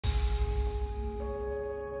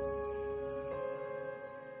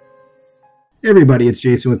Hey everybody, it's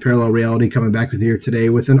Jason with Parallel Reality coming back with you today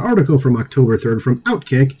with an article from October 3rd from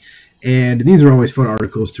Outkick. And these are always fun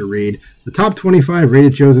articles to read. The top 25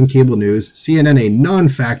 rated shows in cable news, CNN a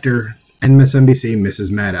non-factor, MSNBC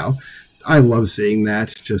misses Maddow. I love seeing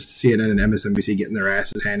that, just CNN and MSNBC getting their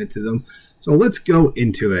asses handed to them. So let's go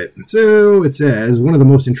into it. So it says, one of the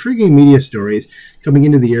most intriguing media stories coming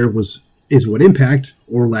into the year is what impact,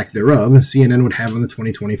 or lack thereof, CNN would have on the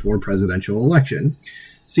 2024 presidential election.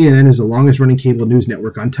 CNN is the longest-running cable news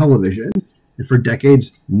network on television, and for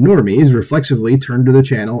decades, normies reflexively turned to the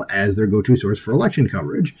channel as their go-to source for election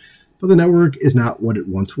coverage. But the network is not what it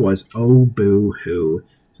once was. Oh, boo-hoo.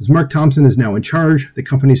 Since Mark Thompson is now in charge, the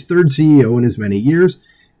company's third CEO in as many years,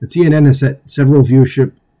 and CNN has set several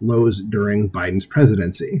viewership lows during Biden's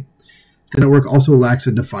presidency. The network also lacks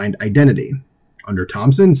a defined identity. Under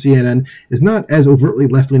Thompson, CNN is not as overtly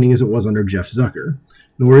left-leaning as it was under Jeff Zucker,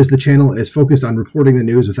 nor is the channel as focused on reporting the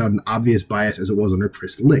news without an obvious bias as it was under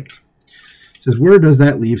Chris Licht. It says, where does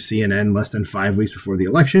that leave CNN less than 5 weeks before the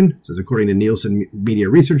election? It says, according to Nielsen Media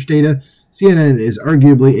Research data, CNN is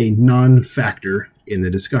arguably a non-factor in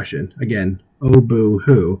the discussion. Again, oh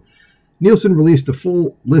boo-hoo. Nielsen released the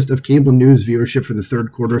full list of cable news viewership for the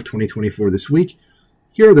third quarter of 2024 this week.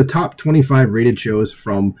 Here are the top 25 rated shows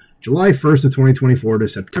from July 1st of 2024 to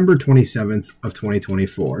September 27th of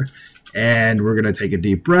 2024. And we're going to take a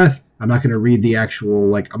deep breath. I'm not going to read the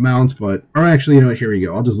actual amounts, or actually, you know what, here we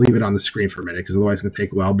go. I'll just leave it on the screen for a minute because otherwise it's going to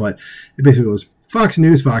take a while. But it basically goes Fox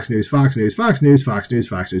News, Fox News, Fox News, Fox News, Fox News,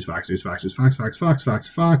 Fox News, Fox News, Fox News,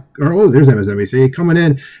 Fox. Oh, there's MSNBC coming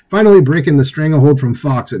in. Finally breaking the stranglehold from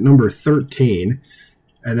Fox at number 13.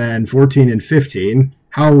 And then 14 and 15.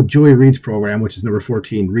 How Joy Reid's program, which is number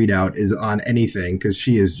 14, Readout, is on anything because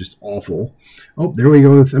she is just awful. Oh, there we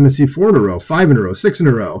go with MSC 4 in a row, 5 in a row, 6 in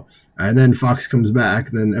a row. And then Fox comes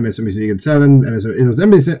back. Then MSNBC gets 7. It was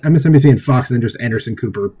MSNBC and Fox, and then just Anderson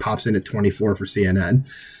Cooper pops in at 24 for CNN.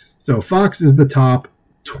 So Fox is the top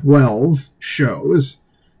 12 shows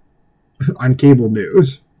on cable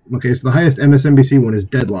news. Okay, so the highest MSNBC one is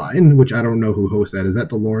Deadline, which I don't know who hosts that. Is that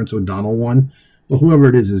the Lawrence O'Donnell one? Well, whoever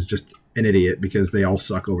it is just an idiot because they all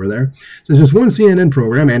suck over there. So there's just one CNN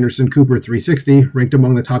program, Anderson Cooper 360, ranked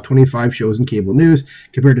among the top 25 shows in cable news,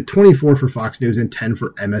 compared to 24 for Fox News and 10 for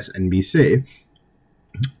MSNBC.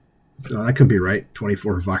 That could be right,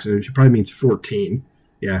 24 for Fox News. It probably means 14.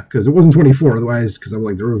 Yeah, because it wasn't 24 otherwise, because I'm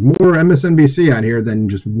like, there was more MSNBC on here than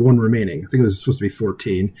just one remaining. I think it was supposed to be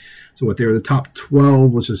 14. So what they were the top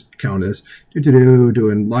 12, let's just count as,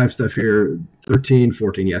 doing live stuff here, 13,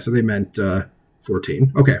 14. Yeah, so they meant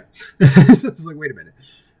 14. Okay. It's like, wait a minute.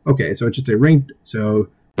 Okay, so it should say ranked. So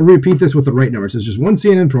I'll repeat this with the right numbers. It's just one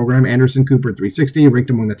CNN program, Anderson Cooper 360, ranked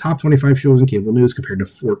among the top 25 shows in cable news compared to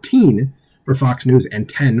 14 for Fox News and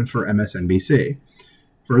 10 for MSNBC.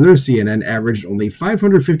 Further, CNN averaged only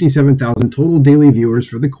 557,000 total daily viewers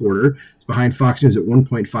for the quarter. It's behind Fox News at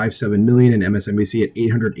 1.57 million and MSNBC at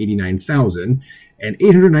 889,000 and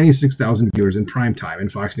 896,000 viewers in prime time. And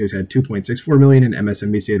Fox News had 2.64 million and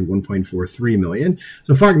MSNBC had 1.43 million.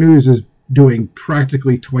 So Fox News is doing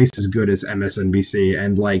practically twice as good as MSNBC,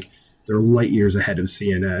 and they're light years ahead of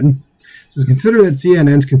CNN. So consider that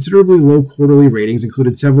CNN's considerably low quarterly ratings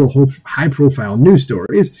included several high-profile news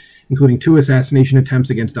stories, including 2 assassination attempts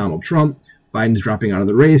against Donald Trump, Biden's dropping out of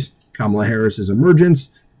the race, Kamala Harris's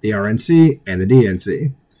emergence, the RNC, and the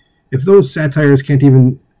DNC. If those satires can't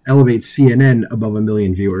even elevate CNN above 1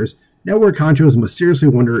 million viewers, network honchos must seriously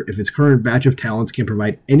wonder if its current batch of talents can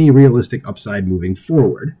provide any realistic upside moving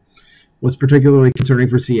forward. What's particularly concerning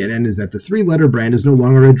for CNN is that the 3-letter brand is no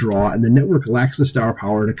longer a draw, and the network lacks the star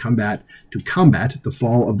power to combat the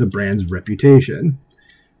fall of the brand's reputation.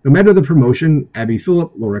 No matter the promotion, Abby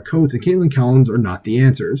Phillip, Laura Coates, and Caitlin Collins are not the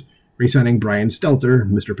answers. Re-signing Brian Stelter,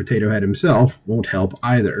 Mr. Potato Head himself, won't help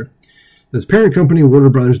either. This parent company, Warner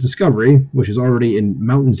Brothers Discovery, which is already in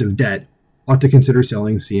mountains of debt, ought to consider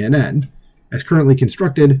selling CNN. As currently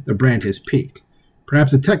constructed, the brand has peaked.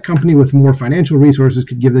 Perhaps a tech company with more financial resources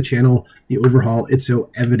could give the channel the overhaul it so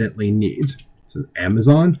evidently needs. This is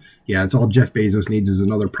Amazon? Yeah, it's all Jeff Bezos needs is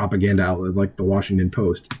another propaganda outlet like the Washington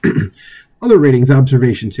Post. Other ratings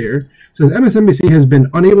observations here. It says MSNBC has been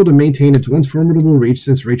unable to maintain its once formidable reach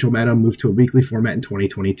since Rachel Maddow moved to a weekly format in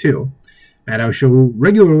 2022. Maddow's show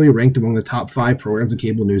regularly ranked among the top 5 programs in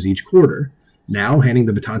cable news each quarter. Now, handing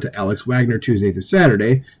the baton to Alex Wagner Tuesday through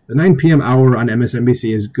Saturday, the 9 p.m. hour on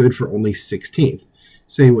MSNBC is good for only 16th.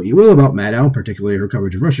 Say what you will about Maddow, particularly her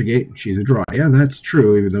coverage of Russiagate, she's a draw. Yeah, that's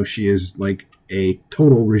true, even though she is a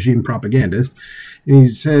total regime propagandist. And he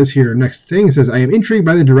says here, next thing, says, I am intrigued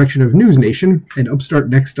by the direction of News Nation and upstart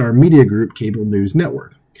Nexstar Media Group cable news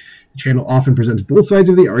network. The channel often presents both sides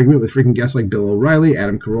of the argument with frequent guests like Bill O'Reilly,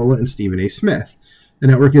 Adam Carolla, and Stephen A. Smith. The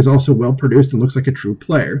network is also well-produced and looks like a true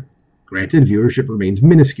player. Granted, viewership remains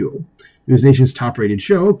minuscule. News Nation's top-rated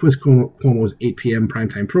show, Chris Cuomo's 8 p.m.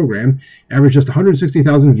 primetime program, averaged just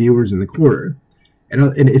 160,000 viewers in the quarter.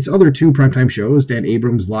 And in its other two primetime shows, Dan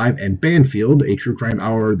Abrams' Live and Banfield, a true crime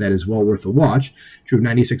hour that is well worth a watch, drew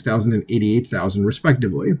 96,000 and 88,000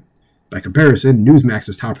 respectively. By comparison,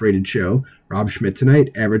 Newsmax's top-rated show, Rob Schmidt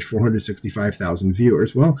Tonight, averaged 465,000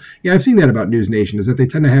 viewers. Well, yeah, I've seen that about News Nation, is that they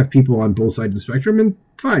tend to have people on both sides of the spectrum, and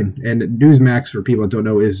fine. And Newsmax, for people that don't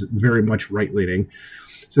know, is very much right-leaning.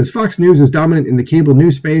 It says Fox News is dominant in the cable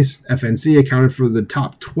news space. FNC accounted for the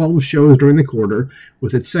top 12 shows during the quarter,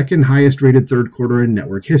 with its second highest-rated third quarter in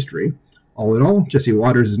network history. All in all, Jesse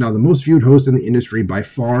Waters is now the most viewed host in the industry by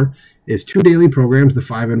far. His two daily programs, The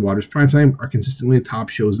 5 and Waters Primetime, are consistently the top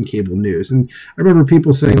shows in cable news. And I remember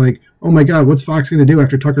people saying, like, oh my God, what's Fox going to do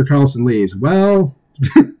after Tucker Carlson leaves? Well,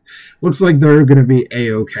 looks like they're going to be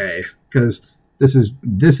A-okay, because this is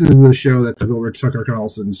the show that took over Tucker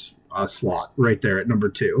Carlson's slot right there at number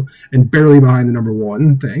 2, and barely behind the number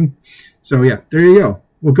 1 thing. So, yeah, there you go.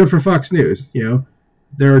 Well, good for Fox News, you know.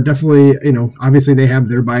 There are definitely, you know, obviously they have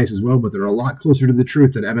their bias as well, but they're a lot closer to the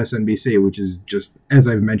truth than MSNBC, which is just, as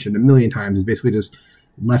I've mentioned a million times, is basically just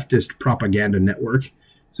leftist propaganda network.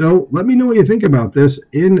 So let me know what you think about this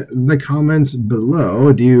in the comments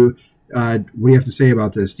below. Do you, what do you have to say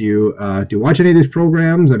about this? Do you watch any of these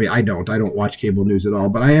programs? I mean, I don't watch cable news at all,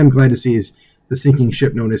 but I am glad to see the sinking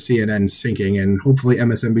ship known as CNN sinking, and hopefully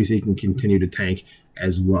MSNBC can continue to tank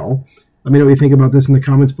as well. Let me know what you think about this in the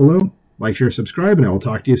comments below. Like, share, subscribe, and I will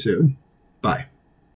talk to you soon. Bye.